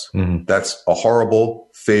 ALS. Mm-hmm. That's a horrible,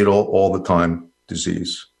 fatal, all the time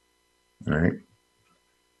disease. All right.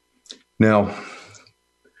 Now,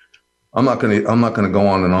 I'm not going to go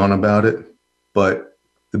on and on about it, but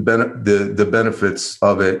the benefits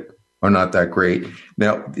of it are not that great.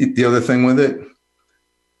 Now, the other thing with it,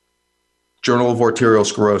 Journal of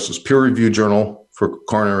Arteriosclerosis, peer-reviewed journal for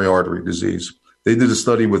coronary artery disease. They did a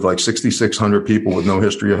study with like 6,600 people with no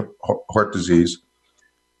history of heart disease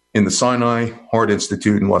in the Sinai Heart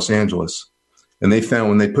Institute in Los Angeles. And they found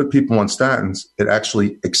when they put people on statins, it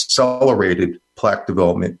actually accelerated plaque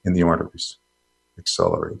development in the arteries.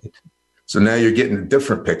 Accelerated. So now you're getting a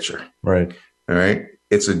different picture. Right. All right.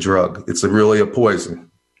 It's a drug. It's really a poison.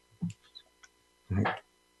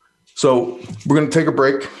 So we're going to take a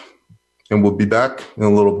break and we'll be back in a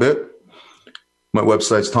little bit. My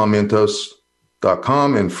website's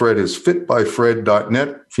tommantos.com and Fred is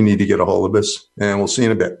fitbyfred.net if you need to get a hold of us. And we'll see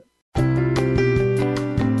you in a bit.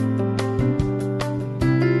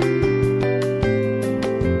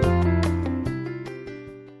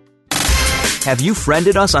 Have you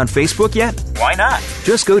friended us on Facebook yet? Why not?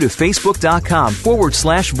 Just go to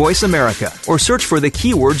facebook.com/Voice America or search for the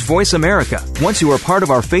keywords Voice America. Once you are part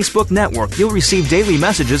of our Facebook network, you'll receive daily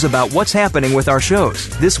messages about what's happening with our shows,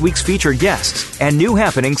 this week's featured guests, and new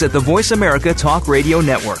happenings at the Voice America Talk Radio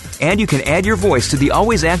Network. And you can add your voice to the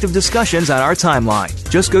always active discussions on our timeline.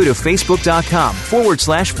 Just go to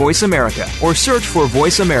facebook.com/Voice America or search for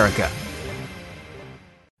Voice America.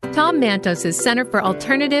 Tom Mantos' Center for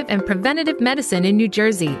Alternative and Preventative Medicine in New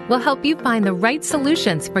Jersey will help you find the right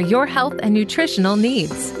solutions for your health and nutritional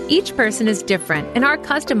needs. Each person is different, and our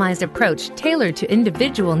customized approach, tailored to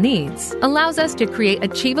individual needs, allows us to create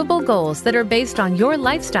achievable goals that are based on your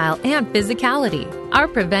lifestyle and physicality. Our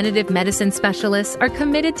preventative medicine specialists are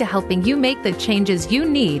committed to helping you make the changes you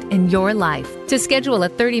need in your life. To schedule a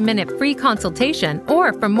 30-minute free consultation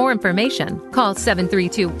or for more information, call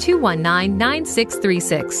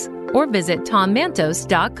 732-219-9636 or visit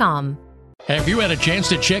tommantos.com. Have you had a chance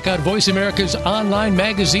to check out Voice America's online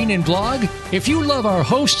magazine and blog? If you love our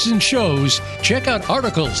hosts and shows, check out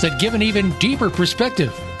articles that give an even deeper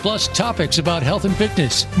perspective, plus topics about health and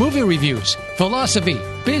fitness, movie reviews, philosophy,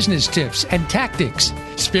 business tips and tactics,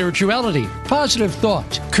 spirituality, positive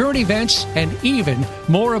thought, current events, and even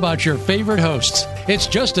more about your favorite hosts. It's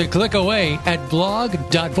just a click away at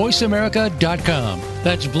blog.voiceamerica.com.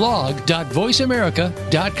 That's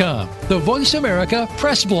blog.voiceamerica.com. The Voice America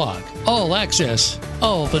Press Blog. All access,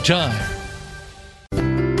 all the time.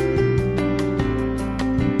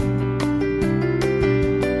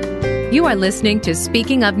 You are listening to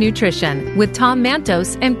Speaking of Nutrition with Tom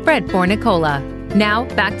Mantos and Fred Fornicola. Now,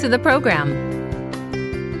 back to the program.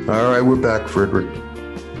 All right, we're back, Frederick.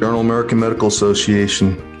 Journal American Medical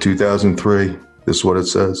Association, 2003. This is what it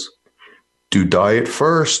says. Do diet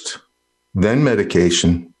first, then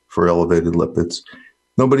medication for elevated lipids.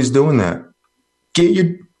 Nobody's doing that.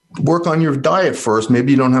 Work on your diet first.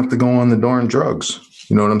 Maybe you don't have to go on the darn drugs.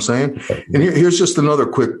 You know what I'm saying? And here's just another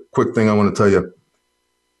quick thing I want to tell you.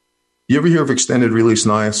 You ever hear of extended release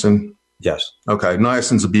niacin? Yes. Okay.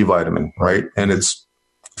 Niacin's a B vitamin, right? And it's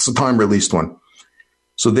a time released one.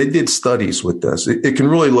 So they did studies with this. It can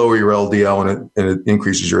really lower your LDL and it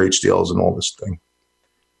increases your HDLs and all this thing.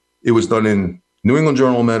 It was done in New England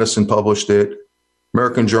Journal of Medicine, published it,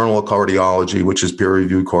 American Journal of Cardiology, which is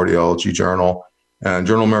peer-reviewed cardiology journal, and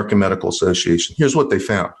Journal American Medical Association. Here's what they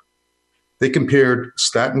found. They compared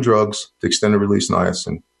statin drugs to extended release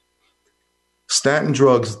niacin. Statin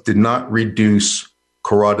drugs did not reduce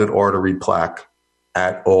carotid artery plaque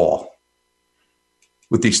at all.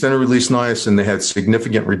 With the extended release niacin, they had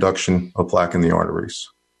significant reduction of plaque in the arteries.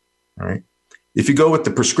 All right. If you go with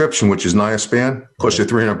the prescription, which is Niaspan, costs you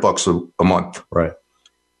 $300 a month. Right.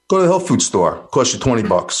 Go to the health food store, costs you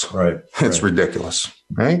 $20. Right. It's ridiculous.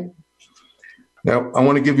 Right. Now, I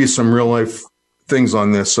want to give you some real life things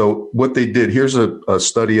on this. So what they did, here's a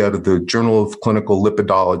study out of the Journal of Clinical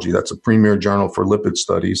Lipidology. That's a premier journal for lipid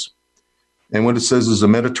studies. And what it says is a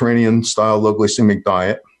Mediterranean-style low glycemic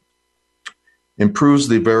diet improves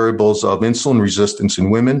the variables of insulin resistance in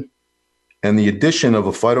women, and the addition of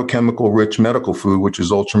a phytochemical-rich medical food, which is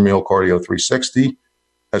Ultrameal Cardio 360,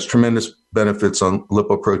 has tremendous benefits on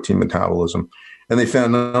lipoprotein metabolism. And they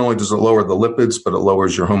found not only does it lower the lipids, but it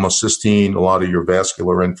lowers your homocysteine, a lot of your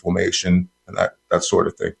vascular inflammation, and that sort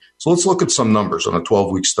of thing. So let's look at some numbers on a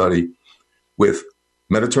 12-week study with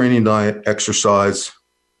Mediterranean diet, exercise,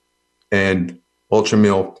 and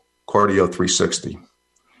Ultrameal Cardio 360.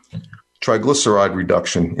 Triglyceride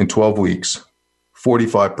reduction in 12 weeks,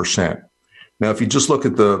 45%. Now, if you just look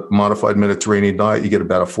at the modified Mediterranean diet, you get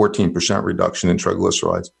about a 14% reduction in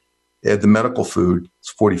triglycerides. Add the medical food,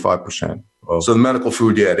 it's 45%. Oh. So the medical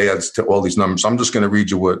food, it adds to all these numbers. I'm just going to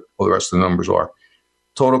read you what all the rest of the numbers are.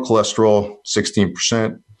 Total cholesterol,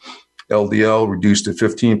 16%. LDL reduced to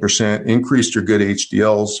 15%. Increased your good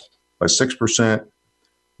HDLs by 6%.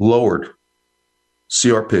 Lowered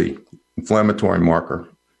CRP, inflammatory marker,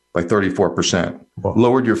 by 34%. Wow.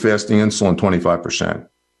 Lowered your fasting insulin 25%.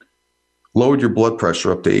 Lowered your blood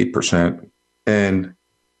pressure up to 8%. And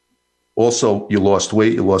also, you lost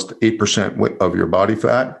weight. You lost 8% of your body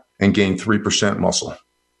fat and gained 3% muscle.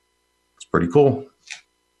 It's pretty cool.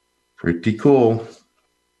 Pretty cool.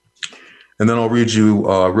 And then I'll read you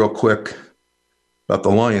real quick about the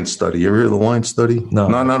lion study. You ever hear of the lion study? No.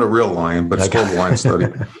 Not a real lion, but it's called the lion study.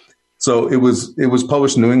 So it was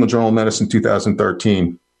published in New England Journal of Medicine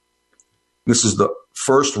 2013. This is the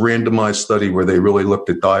first randomized study where they really looked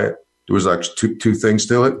at diet. There was actually two things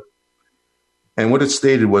to it. And what it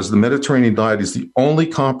stated was the Mediterranean diet is the only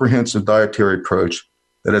comprehensive dietary approach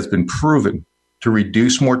that has been proven to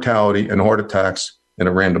reduce mortality and heart attacks in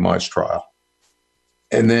a randomized trial.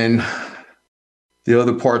 And then the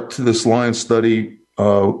other part to this lion study,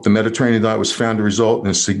 the Mediterranean diet was found to result in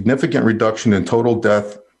a significant reduction in total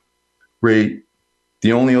death rate.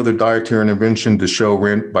 The only other dietary intervention to show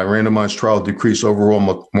by randomized trial decrease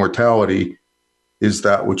overall mortality is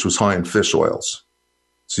that which was high in fish oils.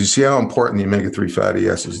 So you see how important the omega-3 fatty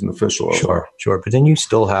acids in the fish oil are. Sure. But then you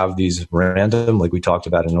still have these random, like we talked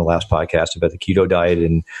about in the last podcast about the keto diet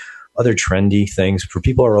and other trendy things. For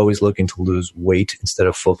people are always looking to lose weight instead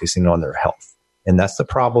of focusing on their health. And that's the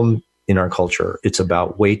problem in our culture. It's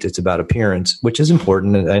about weight. It's about appearance, which is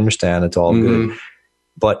important. And I understand it's all good.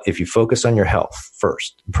 But if you focus on your health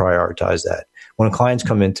first, prioritize that. When clients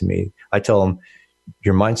come into me, I tell them,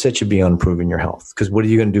 your mindset should be on improving your health. Because what are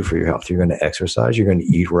you going to do for your health? You're going to exercise. You're going to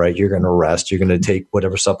eat right. You're going to rest. You're going to take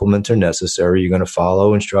whatever supplements are necessary. You're going to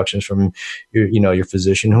follow instructions from your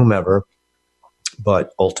physician, whomever.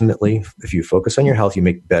 But ultimately, if you focus on your health, you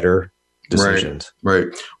make better decisions. Right.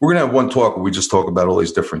 We're going to have one talk where we just talk about all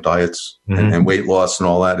these different diets and weight loss and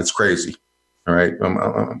all that. It's crazy. All right.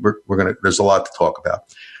 There's a lot to talk about.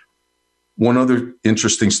 One other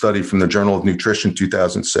interesting study from the Journal of Nutrition,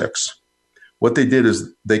 2006. What they did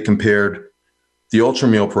is they compared the Ultra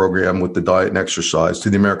Meal program with the diet and exercise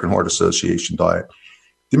to the American Heart Association diet.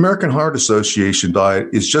 The American Heart Association diet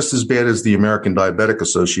is just as bad as the American Diabetic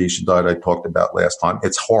Association diet I talked about last time.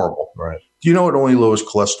 It's horrible. Right. Do you know it only lowers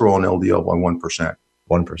cholesterol and LDL by 1%?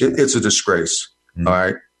 1%. It's a disgrace. All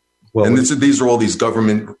right. Well, and these are all these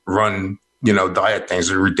government-run, diet things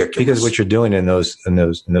that are ridiculous. Because what you're doing in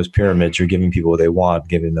those pyramids, you're giving people what they want,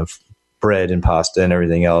 giving them bread and pasta and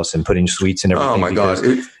everything else, and putting sweets and everything. Oh my God!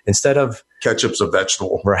 Instead of ketchup's a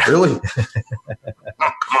vegetable, right? Really?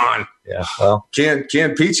 Oh, come on. Yeah. Well, canned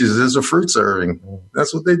peaches is a fruit serving.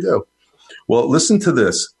 That's what they do. Well, listen to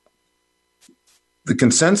this. The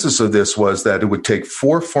consensus of this was that it would take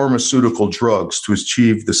 4 pharmaceutical drugs to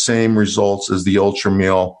achieve the same results as the Ultra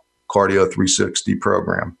Meal Cardio 360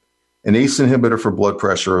 program: an ACE inhibitor for blood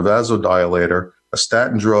pressure, a vasodilator, a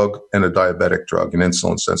statin drug, and a diabetic drug, an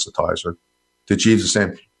insulin sensitizer, to achieve the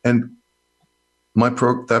same. And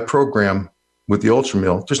that program with the Ultra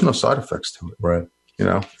Meal, there's no side effects to it. Right.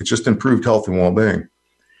 It just improved health and well-being.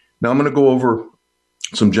 Now I'm going to go over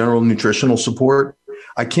some general nutritional support.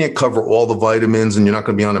 I can't cover all the vitamins, and you're not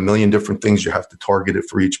going to be on a million different things. You have to target it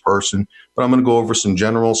for each person. But I'm going to go over some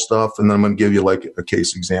general stuff, and then I'm going to give you like a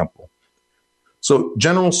case example. So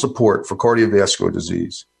general support for cardiovascular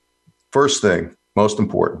disease. First thing, most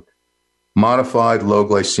important, modified low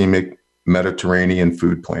glycemic Mediterranean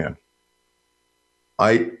food plan.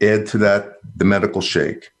 I add to that the medical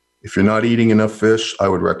shake. If you're not eating enough fish, I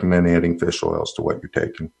would recommend adding fish oils to what you're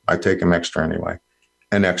taking. I take them extra anyway.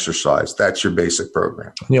 And exercise. That's your basic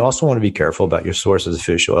program. You also want to be careful about your sources of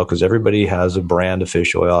fish oil, because everybody has a brand of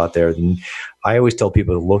fish oil out there. And I always tell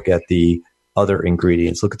people to look at the other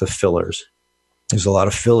ingredients, look at the fillers. There's a lot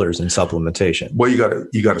of fillers in supplementation. Well, you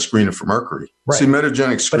got to screen it for mercury. Right. See,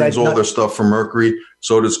 Metagenic screens all their stuff for mercury.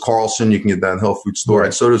 So does Carlson. You can get that in health food store. Right.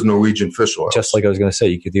 And so does Norwegian fish oil. Just like I was going to say,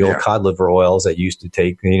 you get the old cod liver oils that you used to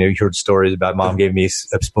take. You heard stories about mom gave me a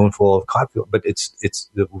spoonful of cod liver, but it's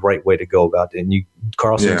the right way to go about it. And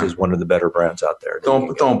Carlson's is one of the better brands out there.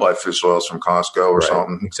 Don't buy fish oils from Costco or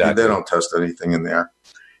something. Exactly. They don't test anything in there.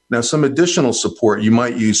 Now, some additional support, you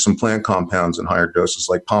might use some plant compounds in higher doses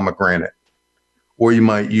like pomegranate. Or you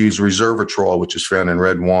might use resveratrol, which is found in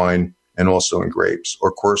red wine and also in grapes,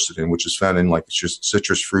 or quercetin, which is found in like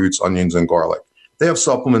citrus fruits, onions, and garlic. They have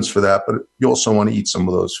supplements for that, but you also want to eat some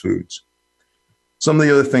of those foods. Some of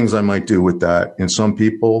the other things I might do with that, in some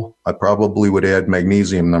people, I probably would add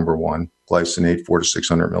magnesium, number 1, glycinate, 400 to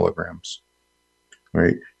 600 milligrams.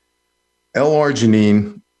 Right?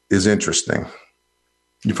 L-arginine is interesting.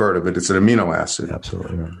 You've heard of it. It's an amino acid.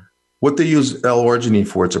 Absolutely right. What they use L-arginine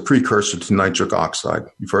for, it's a precursor to nitric oxide.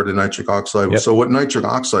 You've heard of nitric oxide? Yep. So what nitric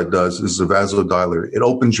oxide does is a vasodilator. It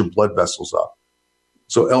opens your blood vessels up.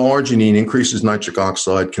 So L-arginine increases nitric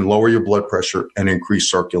oxide, can lower your blood pressure, and increase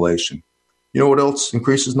circulation. You know what else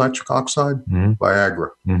increases nitric oxide? Mm-hmm. Viagra.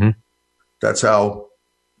 Mm-hmm. That's how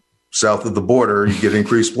south of the border you get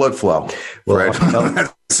increased blood flow. Well, right?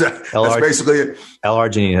 That's basically it.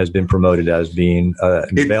 L-arginine has been promoted as being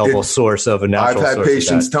an available source of a natural source. I've had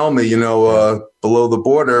patients tell me, below the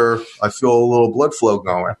border, I feel a little blood flow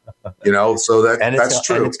going, so that's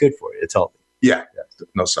true. And it's good for you. It's healthy. Yeah.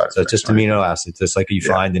 No side effects. So it's just amino acids, just like you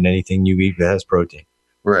find in anything you eat that has protein.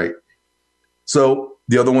 Right. So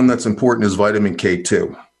the other one that's important is vitamin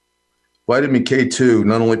K2. Vitamin K2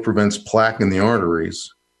 not only prevents plaque in the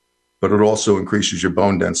arteries, but it also increases your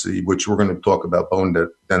bone density, which we're going to talk about bone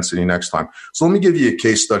density next time. So let me give you a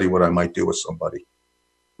case study what I might do with somebody.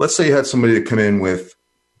 Let's say you had somebody that come in with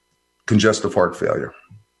congestive heart failure,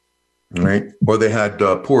 right? Or they had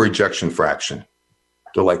poor ejection fraction.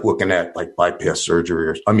 They're like looking at like bypass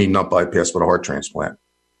surgery, not bypass, but a heart transplant.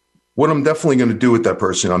 What I'm definitely going to do with that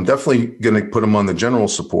person, I'm definitely going to put them on the general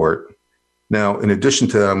support. Now, in addition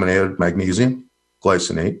to that, I'm going to add magnesium,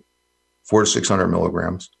 glycinate, 400 to 600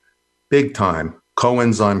 milligrams. Big time,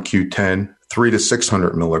 coenzyme Q10, 300 to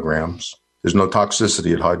 600 milligrams. There's no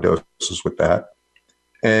toxicity at high doses with that.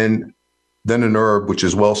 And then an herb which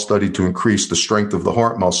is well studied to increase the strength of the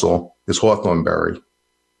heart muscle is hawthorn berry.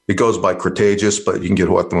 It goes by Cretaceous, but you can get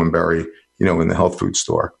hawthorn berry, in the health food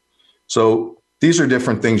store. So these are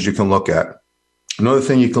different things you can look at. Another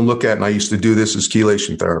thing you can look at, and I used to do this, is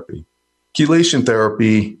chelation therapy. Chelation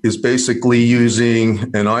therapy is basically using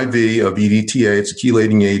an IV of EDTA. It's a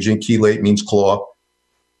chelating agent. Chelate means claw.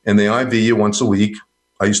 And they IV you once a week.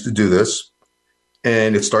 I used to do this.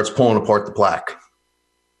 And it starts pulling apart the plaque.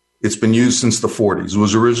 It's been used since the 40s. It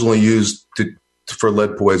was originally used for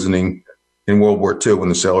lead poisoning in World War II when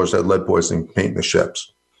the sailors had lead poisoning painting the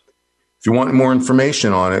ships. If you want more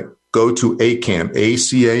information on it, go to ACAM,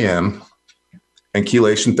 ACAM, and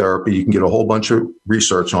chelation therapy. You can get a whole bunch of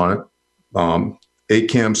research on it.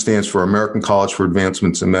 ACAM stands for American College for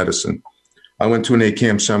Advancements in Medicine. I went to an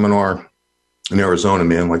ACAM seminar in Arizona,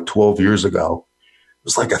 like 12 years ago. It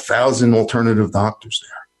was like 1,000 alternative doctors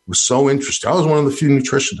there. It was so interesting. I was one of the few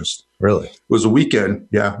nutritionists. Really? It was a weekend.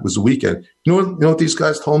 Yeah, it was a weekend. You know what these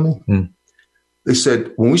guys told me? They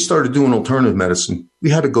said, when we started doing alternative medicine, we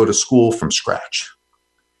had to go to school from scratch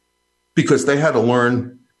because they had to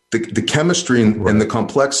learn the chemistry and the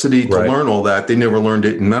complexity to learn all that. They never learned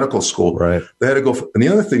it in medical school. Right. They had to go. And the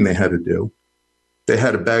other thing they had to do, they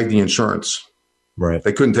had to bag the insurance. Right.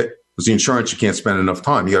 They couldn't take, because the insurance, you can't spend enough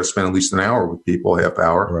time. You got to spend at least an hour with people, half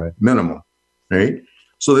hour minimum. Right.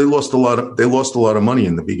 So they lost a lot of money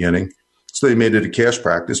in the beginning. So they made it a cash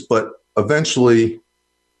practice, but eventually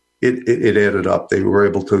it added up. They were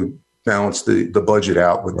able to balance the budget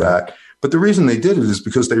out with that. But the reason they did it is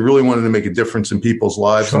because they really wanted to make a difference in people's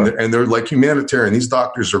lives. Sure. And they're like humanitarian. These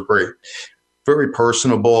doctors are great, very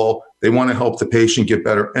personable. They want to help the patient get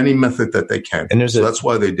better, any method that they can. And that's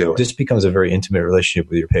why they do it. This becomes a very intimate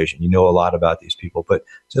relationship with your patient. You know a lot about these people, but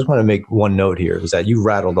just want to make one note here is that you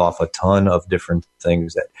rattled off a ton of different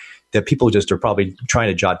things that people just are probably trying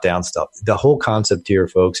to jot down stuff. The whole concept here,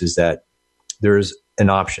 folks, is that there's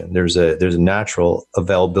an option. There's a natural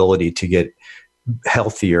availability to get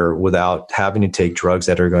healthier without having to take drugs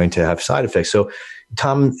that are going to have side effects. So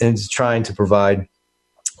Tom is trying to provide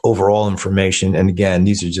overall information. And again,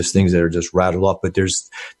 these are just things that are just rattled off, but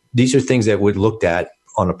these are things that would looked at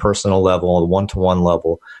on a personal level, on a one-to-one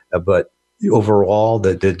level. But overall,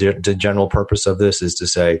 the general purpose of this is to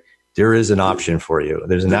say, there is an option for you.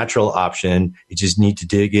 There's a natural option. You just need to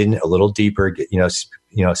dig in a little deeper, get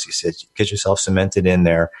yourself cemented in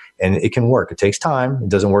there, and it can work. It takes time. It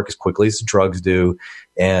doesn't work as quickly as drugs do,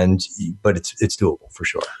 but it's doable for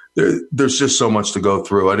sure. There's just so much to go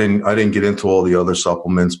through. I didn't get into all the other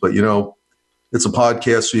supplements, but it's a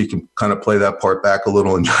podcast, so you can kind of play that part back a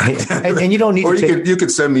little and you don't need you could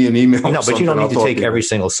send me an email. No, but you don't need to take every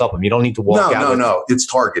single supplement. You don't need to walk out. No. It's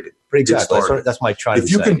targeted. Exactly. That's my try. If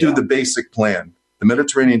you can do the basic plan, the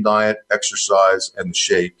Mediterranean diet, exercise, and the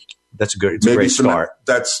shake. It's a great start.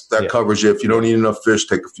 That covers you. If you don't eat enough fish,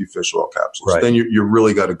 take a few fish oil capsules. Right. Then you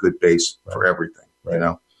really got a good base for everything.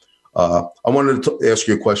 Right. I wanted to ask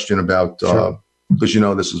you a question about because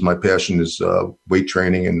this is my passion is weight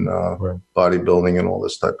training and bodybuilding and all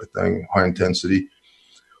this type of thing, high intensity.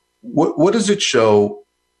 What does it show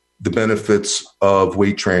the benefits of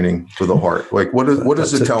weight training for the heart? Like what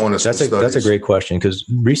is it telling us? That's a great question, because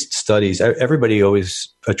recent studies, everybody always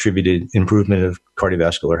attributed improvement of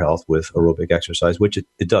cardiovascular health with aerobic exercise, which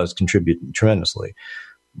it does contribute tremendously.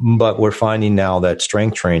 But we're finding now that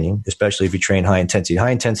strength training, especially if you train high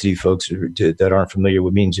intensity folks that aren't familiar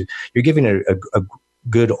with means you're giving a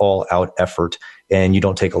good all out effort and you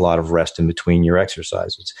don't take a lot of rest in between your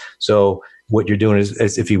exercises. So what you're doing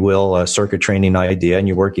is, if you will, a circuit training idea, and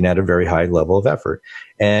you're working at a very high level of effort.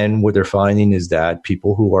 And what they're finding is that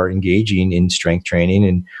people who are engaging in strength training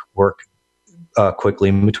and work quickly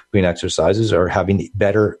in between exercises are having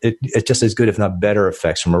it's just as good, if not better,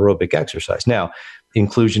 effects from aerobic exercise. Now,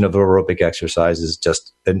 inclusion of aerobic exercise is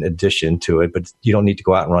just an addition to it, but you don't need to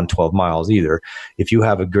go out and run 12 miles either. If you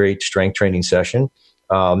have a great strength training session,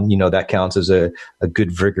 that counts as a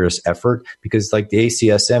good vigorous effort, because like the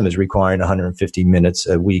ACSM is requiring 150 minutes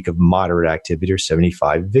a week of moderate activity or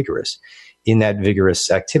 75 vigorous. In that vigorous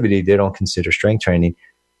activity, they don't consider strength training.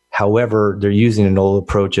 However, they're using an old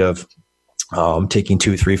approach of taking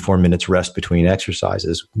 2, 3, 4 minutes rest between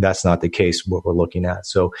exercises. That's not the case what we're looking at.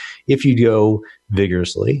 So if you go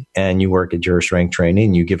vigorously and you work at your strength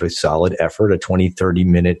training, you give a solid effort, a 20, 30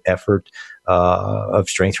 minute effort of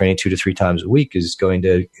strength training 2 to 3 times a week is going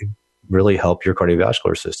to really help your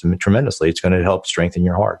cardiovascular system tremendously. It's going to help strengthen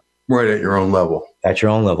your heart. Right at your own level. At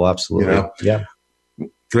your own level, absolutely. Yeah.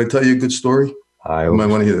 Can I tell you a good story? You might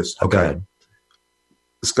want to hear this. Okay. Go ahead.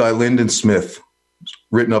 This guy, Lyndon Smith,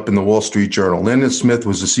 written up in the Wall Street Journal. Landon Smith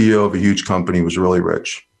was the CEO of a huge company, was really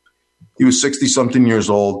rich. He was 60-something years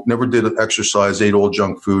old, never did exercise, ate all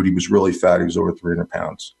junk food. He was really fat. He was over 300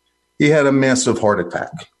 pounds. He had a massive heart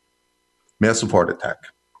attack.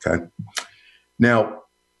 Okay. Now,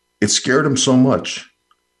 it scared him so much.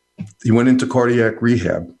 He went into cardiac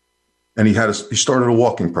rehab, and he started a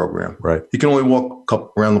walking program. Right. He can only walk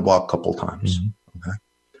around the block a couple of times. Mm-hmm. Okay.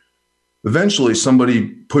 Eventually, somebody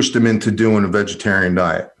pushed him into doing a vegetarian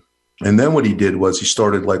diet. And then what he did was he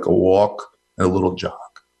started like a walk and a little jog.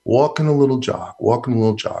 Walking a little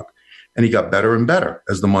jog. And he got better and better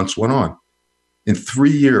as the months went on. In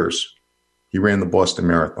 3 years, he ran the Boston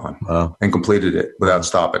Marathon. Wow. And completed it without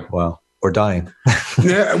stopping. Wow. Or dying.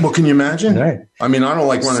 Yeah, well, can you imagine? Right. I mean, I don't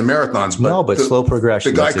like running marathons, but slow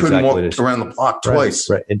progression. The guy couldn't walk around the block twice.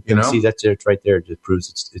 Right. And see, that's it right there. It just proves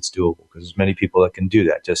it's doable because there's many people that can do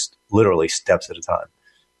that, just literally steps at a time.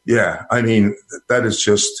 Yeah, I mean, that is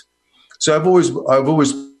just. So I've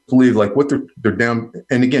always believed like what they're down,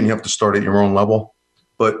 and again, you have to start at your own level.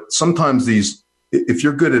 But sometimes if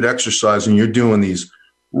you're good at exercise and you're doing these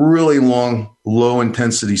really long, low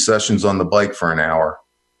intensity sessions on the bike for an hour,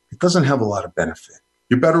 it doesn't have a lot of benefit.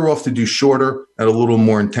 You're better off to do shorter and a little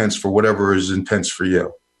more intense for whatever is intense for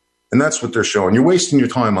you. And that's what they're showing. You're wasting your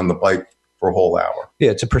time on the bike for a whole hour.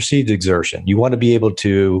 Yeah, it's a perceived exertion. You want to be able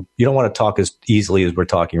to, you don't want to talk as easily as we're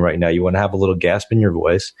talking right now. You want to have a little gasp in your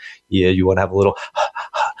voice. Yeah, you want to have a little.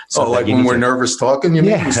 Like when we're nervous talking, you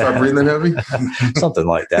mean? You start breathing heavy? Something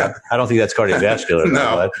like that. I don't think that's cardiovascular.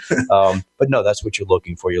 No. But no, that's what you're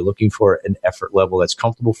looking for. You're looking for an effort level that's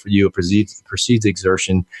comfortable for you, a perceived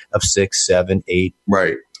exertion of 6, 7, 8.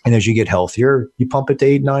 Right. And as you get healthier, you pump it to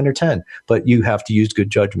 8, 9, or 10. But you have to use good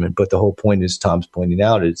judgment. But the whole point is, Tom's pointing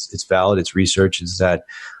out, it's valid, it's research, is that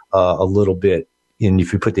a little bit, and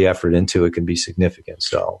if you put the effort into it, can be significant.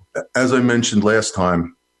 So, as I mentioned last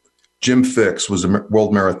time, Jim Fixx was a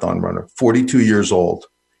world marathon runner, 42 years old.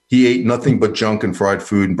 He ate nothing but junk and fried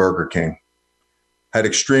food and Burger King, had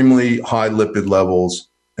extremely high lipid levels.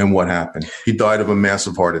 And what happened? He died of a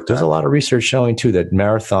massive heart attack. There's a lot of research showing, too, that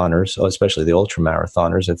marathoners, especially the ultra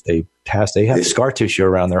marathoners, if they pass, they have scar tissue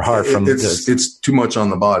around their heart. It's too much on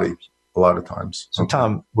the body a lot of times. So,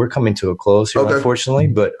 Tom, we're coming to a close here, unfortunately,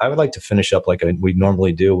 but I would like to finish up like we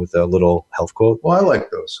normally do with a little health quote. Well, I like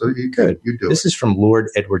those. So you do. This is from Lord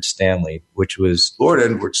Edward Stanley, which was... Lord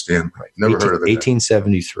Edward Stanley. Never heard of it.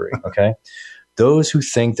 1873, okay? Those who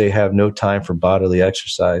think they have no time for bodily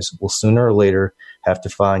exercise will sooner or later have to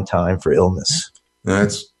find time for illness.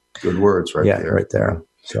 That's good words there. Yeah, right there.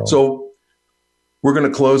 So we're going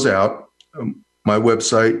to close out. My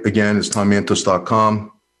website, again, is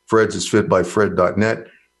tommantos.com. Fred's is fitbyfred.net.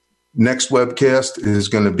 Next webcast is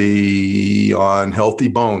going to be on healthy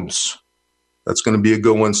bones. That's going to be a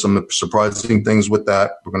good one. Some surprising things with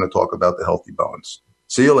that. We're going to talk about the healthy bones.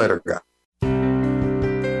 See you later, guys.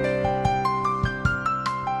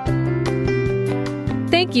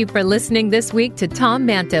 Thank you for listening this week to Tom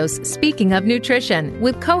Mantos Speaking of Nutrition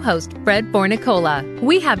with co-host Fred Fornicola.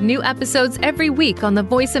 We have new episodes every week on the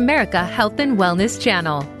Voice America Health and Wellness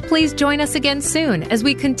channel. Please join us again soon as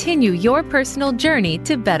we continue your personal journey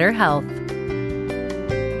to better health.